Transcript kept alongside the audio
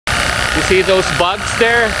You see those bugs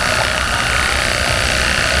there?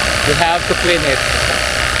 You have to clean it.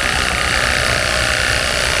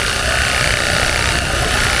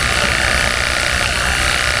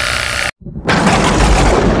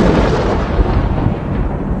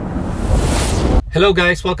 Hello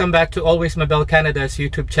guys, welcome back to Always Mabel Canada's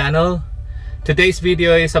YouTube channel. Today's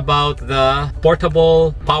video is about the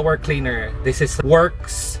portable power cleaner. This is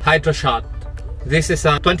Worx Hydroshot. This is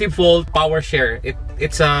a 20-volt power share.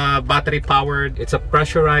 It's a battery powered, it's a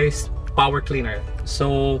pressurized power cleaner.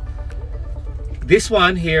 So this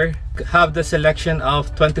one here have the selection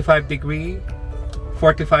of 25 degree,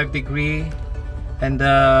 45 degree, and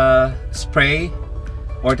the spray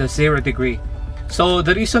or the 0 degree. So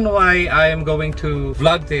the reason why I am going to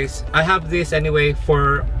vlog this, I have this anyway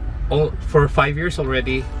for 5 years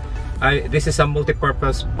already. This is a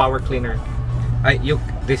multi-purpose power cleaner.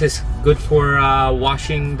 This is good for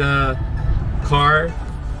washing the car,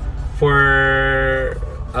 for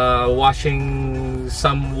washing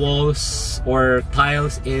some walls or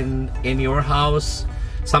tiles in your house,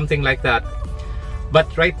 something like that.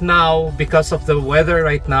 But right now, because of the weather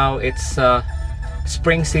right now, it's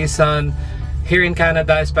spring season. Here in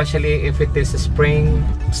Canada, especially if it is spring,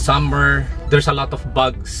 summer, there's a lot of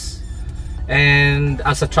bugs. And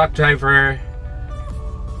as a truck driver,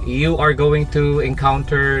 you are going to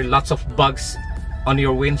encounter lots of bugs on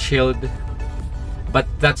your windshield. But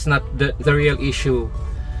that's not the real issue.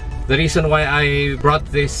 The reason why I brought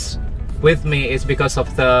this with me is because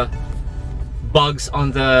of the bugs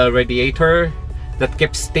on the radiator that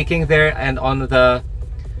keeps sticking there and on the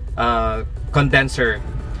condenser.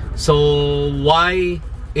 So why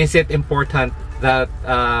is it important that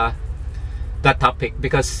that topic?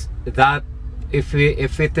 Because that if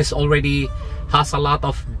it is already has a lot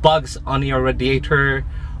of bugs on your radiator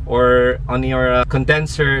or on your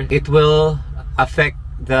condenser, it will affect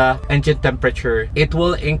the engine temperature. It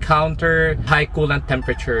will encounter high coolant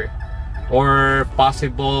temperature, or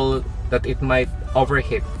possible that it might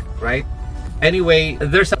overheat, right? Anyway,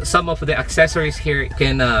 there's some of the accessories here. You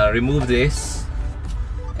can remove this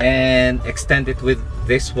and extend it with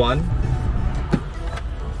this one.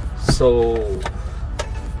 So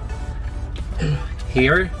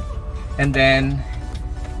here, and then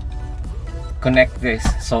connect this,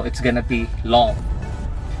 so it's gonna be long.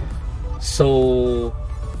 So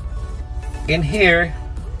in here,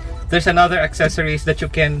 there's another accessories that you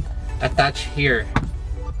can attach here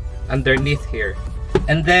underneath here.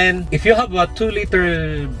 And then if you have a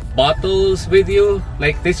 2-liter bottles with you,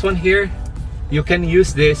 like this one here, you can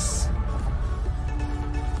use this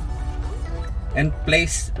and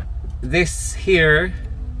place this here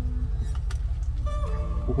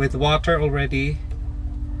with water already.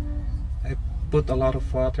 I put a lot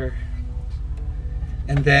of water,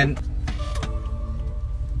 and then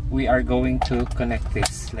we are going to connect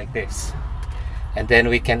this like this, and then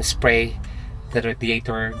we can spray the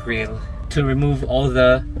radiator grill to remove all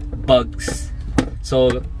the bugs.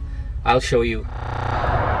 So I'll show you.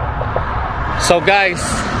 So guys,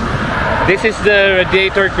 this is the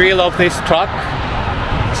radiator grill of this truck.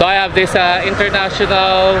 So I have this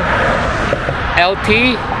international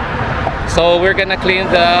LT. So we're gonna clean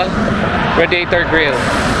the radiator grill.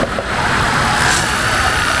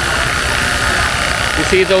 You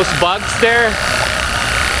see those bugs there?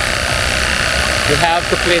 You have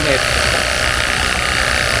to clean it.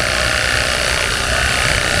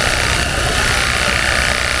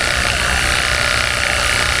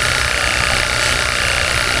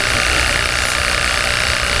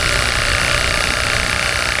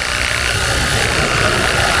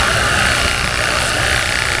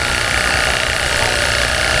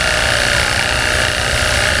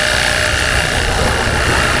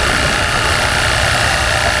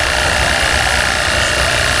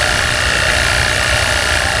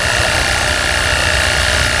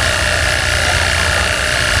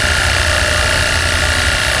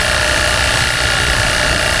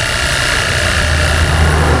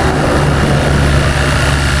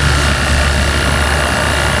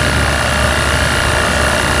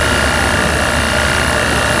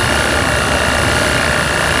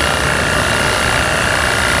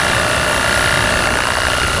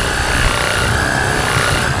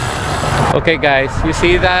 Okay guys, you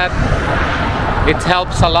see that? It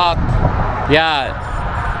helps a lot. Yeah,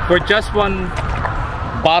 for just one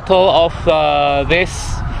bottle of this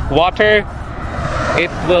water, it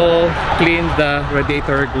will clean the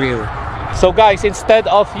radiator grill. So guys, instead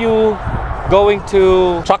of you going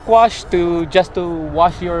to truck wash to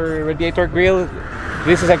wash your radiator grill,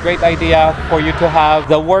 this is a great idea for you to have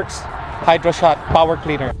the Worx Hydroshot power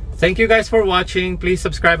cleaner. Thank you guys for watching. Please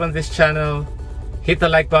subscribe on this channel. hit the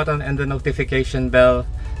like button and the notification bell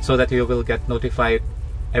so that you will get notified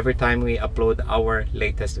every time we upload our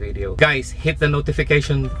latest video. Guys, hit the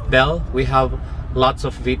notification bell. We have lots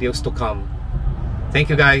of videos to come. Thank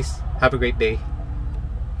you guys. Have a great day.